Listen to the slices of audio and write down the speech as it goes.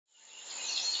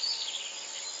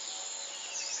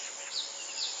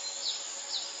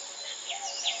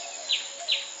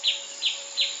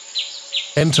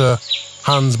Enter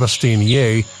Hans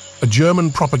Bastanier, a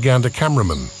German propaganda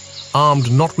cameraman,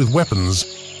 armed not with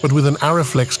weapons, but with an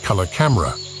Arriflex color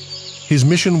camera. His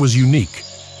mission was unique,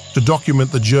 to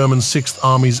document the German 6th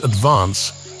Army's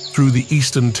advance through the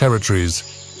Eastern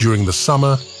Territories during the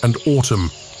summer and autumn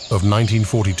of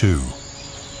 1942.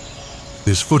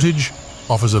 This footage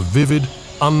offers a vivid,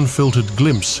 unfiltered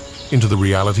glimpse into the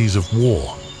realities of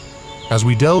war. As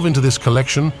we delve into this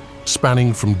collection,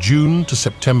 spanning from June to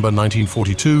September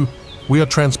 1942, we are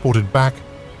transported back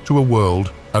to a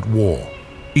world at war.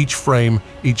 Each frame,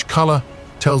 each color,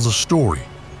 tells a story,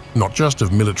 not just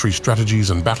of military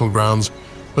strategies and battlegrounds,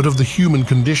 but of the human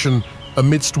condition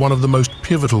amidst one of the most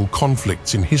pivotal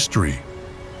conflicts in history.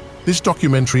 This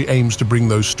documentary aims to bring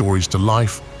those stories to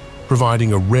life,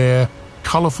 providing a rare,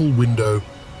 colorful window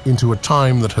into a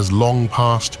time that has long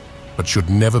passed but should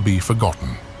never be forgotten.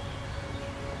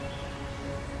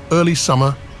 Early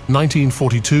summer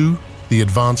 1942, the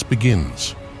advance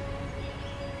begins.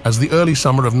 As the early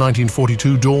summer of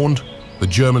 1942 dawned, the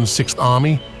German 6th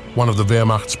Army, one of the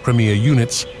Wehrmacht's premier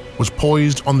units, was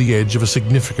poised on the edge of a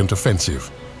significant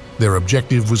offensive. Their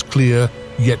objective was clear,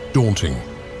 yet daunting: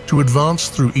 to advance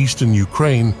through eastern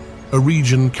Ukraine, a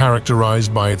region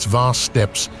characterized by its vast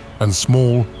steppes and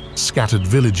small, scattered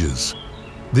villages.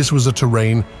 This was a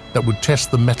terrain that would test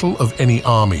the mettle of any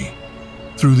army.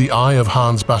 Through the eye of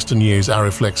Hans Bastanier's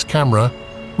Arriflex camera,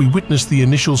 we witness the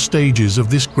initial stages of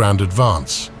this grand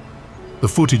advance. The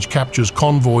footage captures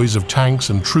convoys of tanks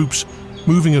and troops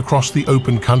moving across the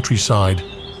open countryside,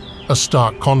 a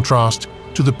stark contrast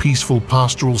to the peaceful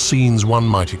pastoral scenes one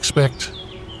might expect.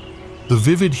 The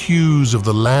vivid hues of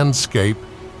the landscape,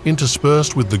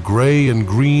 interspersed with the grey and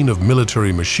green of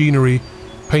military machinery,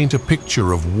 paint a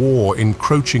picture of war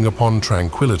encroaching upon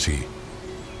tranquility.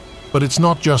 But it's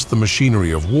not just the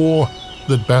machinery of war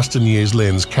that Bastanier's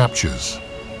lens captures.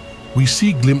 We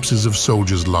see glimpses of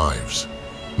soldiers' lives,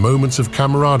 moments of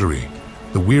camaraderie,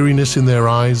 the weariness in their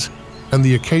eyes, and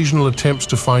the occasional attempts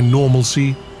to find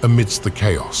normalcy amidst the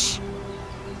chaos.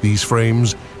 These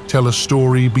frames tell a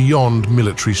story beyond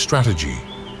military strategy.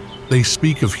 They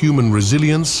speak of human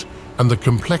resilience and the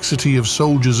complexity of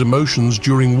soldiers' emotions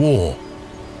during war.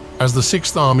 As the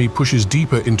 6th Army pushes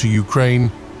deeper into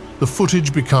Ukraine, the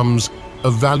footage becomes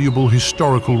a valuable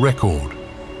historical record.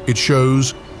 It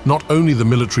shows not only the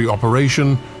military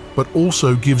operation, but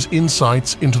also gives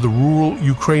insights into the rural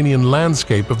Ukrainian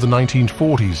landscape of the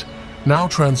 1940s, now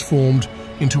transformed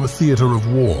into a theater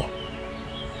of war.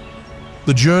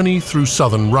 The journey through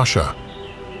southern Russia.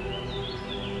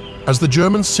 As the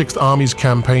German 6th Army's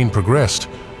campaign progressed,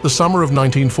 the summer of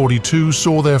 1942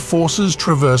 saw their forces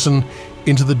traversing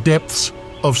into the depths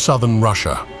of southern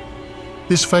Russia.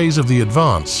 This phase of the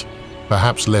advance,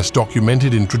 perhaps less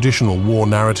documented in traditional war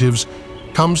narratives,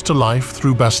 comes to life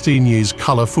through Bastanier's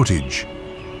color footage.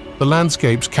 The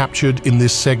landscapes captured in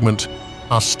this segment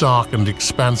are stark and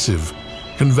expansive,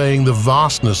 conveying the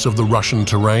vastness of the Russian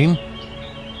terrain.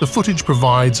 The footage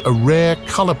provides a rare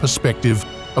color perspective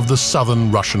of the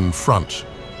southern Russian front,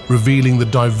 revealing the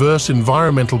diverse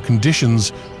environmental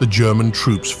conditions the German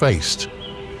troops faced.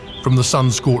 From the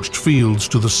sun-scorched fields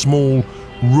to the small,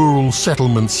 rural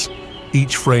settlements,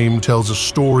 each frame tells a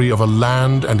story of a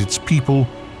land and its people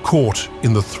caught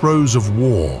in the throes of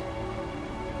war.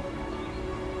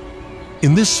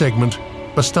 In this segment,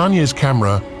 Bastanier's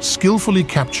camera skillfully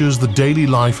captures the daily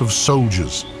life of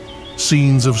soldiers.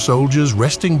 Scenes of soldiers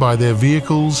resting by their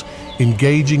vehicles,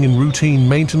 engaging in routine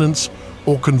maintenance,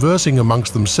 or conversing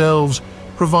amongst themselves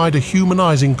provide a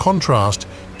humanizing contrast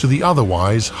to the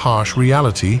otherwise harsh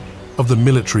reality of the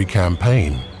military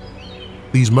campaign.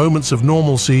 These moments of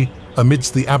normalcy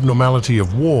amidst the abnormality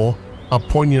of war are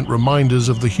poignant reminders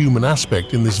of the human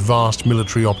aspect in this vast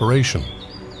military operation.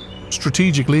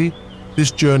 Strategically,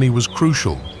 this journey was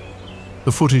crucial.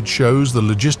 The footage shows the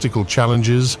logistical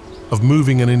challenges of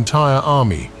moving an entire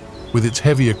army with its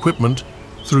heavy equipment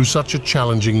through such a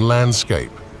challenging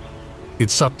landscape. It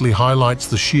subtly highlights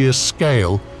the sheer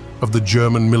scale of the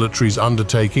German military's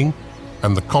undertaking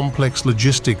and the complex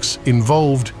logistics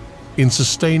involved in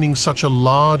sustaining such a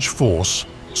large force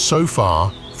so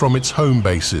far from its home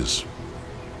bases.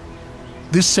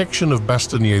 This section of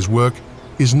Bastanier's work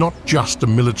is not just a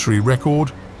military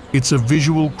record, it's a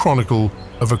visual chronicle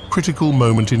of a critical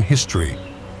moment in history,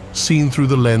 seen through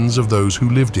the lens of those who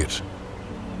lived it.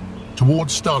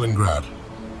 Towards Stalingrad,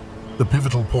 the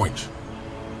pivotal point.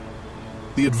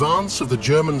 The advance of the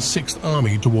German 6th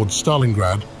Army towards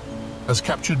Stalingrad, as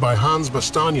captured by Hans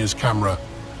Bastanier's camera,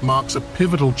 marks a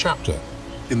pivotal chapter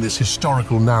in this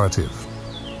historical narrative.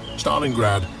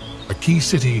 Stalingrad, a key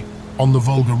city on the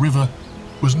Volga River,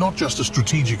 was not just a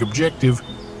strategic objective,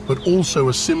 but also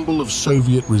a symbol of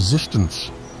Soviet resistance.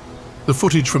 The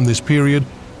footage from this period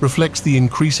reflects the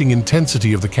increasing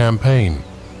intensity of the campaign.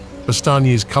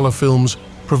 Bastanier's color films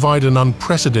provide an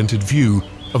unprecedented view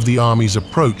of the army's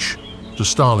approach to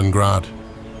Stalingrad.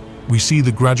 We see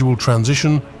the gradual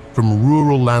transition from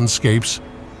rural landscapes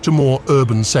to more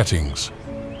urban settings,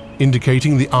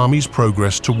 indicating the army's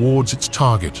progress towards its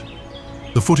target.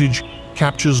 The footage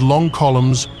captures long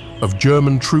columns of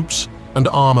German troops and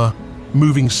armor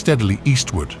moving steadily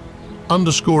eastward,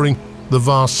 underscoring the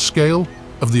vast scale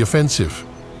of the offensive.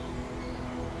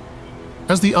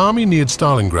 As the army neared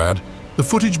Stalingrad, the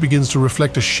footage begins to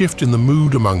reflect a shift in the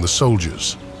mood among the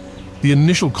soldiers. The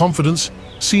initial confidence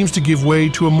seems to give way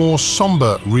to a more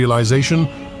somber realization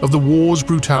of the war's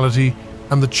brutality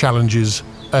and the challenges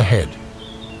ahead.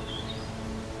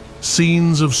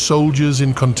 Scenes of soldiers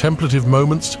in contemplative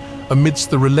moments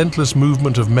amidst the relentless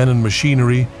movement of men and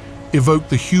machinery evoke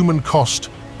the human cost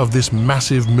of this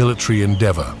massive military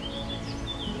endeavor.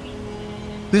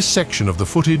 This section of the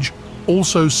footage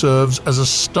also serves as a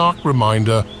stark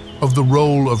reminder of the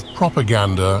role of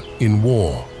propaganda in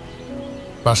war.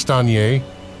 Bastanier,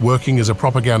 working as a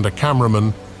propaganda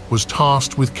cameraman, was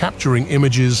tasked with capturing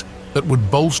images that would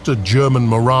bolster German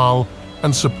morale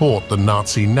and support the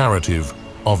Nazi narrative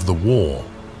of the war.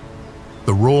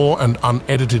 The raw and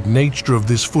unedited nature of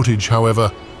this footage,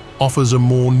 however, offers a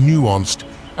more nuanced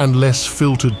and less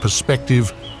filtered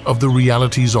perspective of the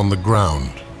realities on the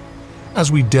ground.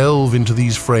 As we delve into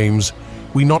these frames,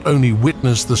 we not only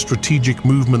witness the strategic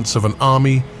movements of an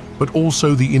army, but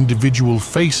also the individual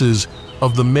faces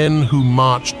of the men who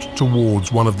marched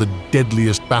towards one of the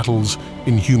deadliest battles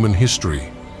in human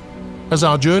history. As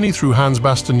our journey through Hans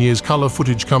Bastanier's color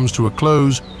footage comes to a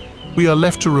close, we are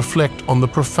left to reflect on the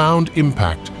profound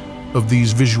impact of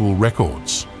these visual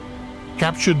records.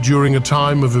 Captured during a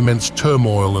time of immense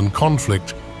turmoil and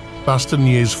conflict,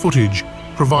 Bastanier's footage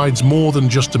provides more than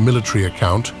just a military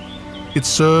account. It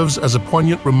serves as a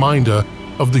poignant reminder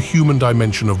of the human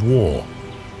dimension of war.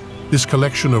 This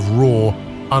collection of raw,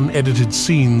 unedited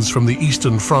scenes from the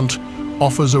Eastern Front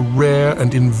offers a rare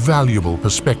and invaluable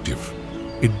perspective.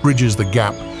 It bridges the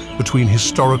gap between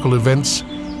historical events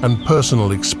and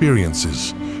personal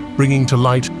experiences, bringing to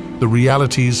light the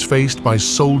realities faced by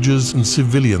soldiers and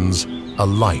civilians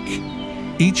alike.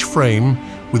 Each frame,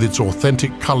 with its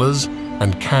authentic colors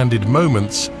and candid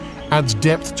moments, adds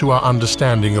depth to our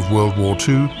understanding of World War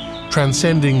II,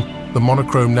 transcending the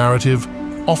monochrome narrative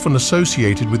often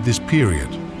associated with this period.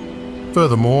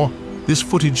 Furthermore, this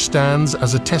footage stands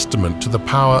as a testament to the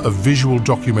power of visual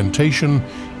documentation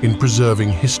in preserving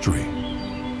history.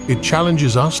 It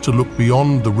challenges us to look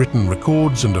beyond the written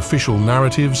records and official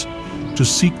narratives, to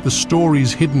seek the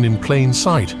stories hidden in plain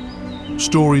sight,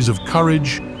 stories of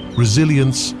courage,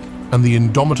 resilience, and the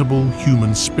indomitable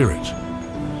human spirit.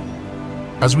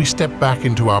 As we step back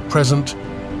into our present,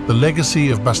 the legacy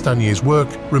of Bastanier's work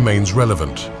remains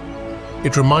relevant.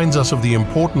 It reminds us of the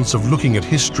importance of looking at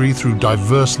history through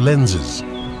diverse lenses,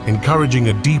 encouraging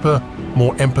a deeper,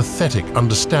 more empathetic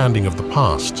understanding of the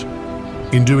past.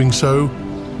 In doing so,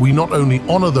 we not only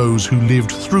honor those who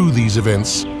lived through these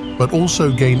events, but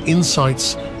also gain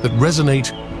insights that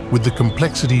resonate with the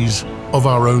complexities of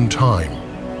our own time.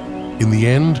 In the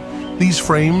end, these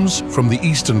frames from the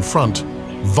Eastern Front,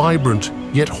 vibrant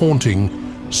yet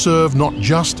haunting, serve not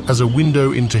just as a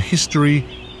window into history,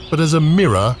 but as a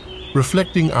mirror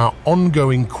reflecting our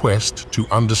ongoing quest to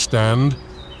understand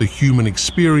the human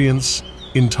experience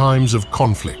in times of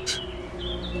conflict.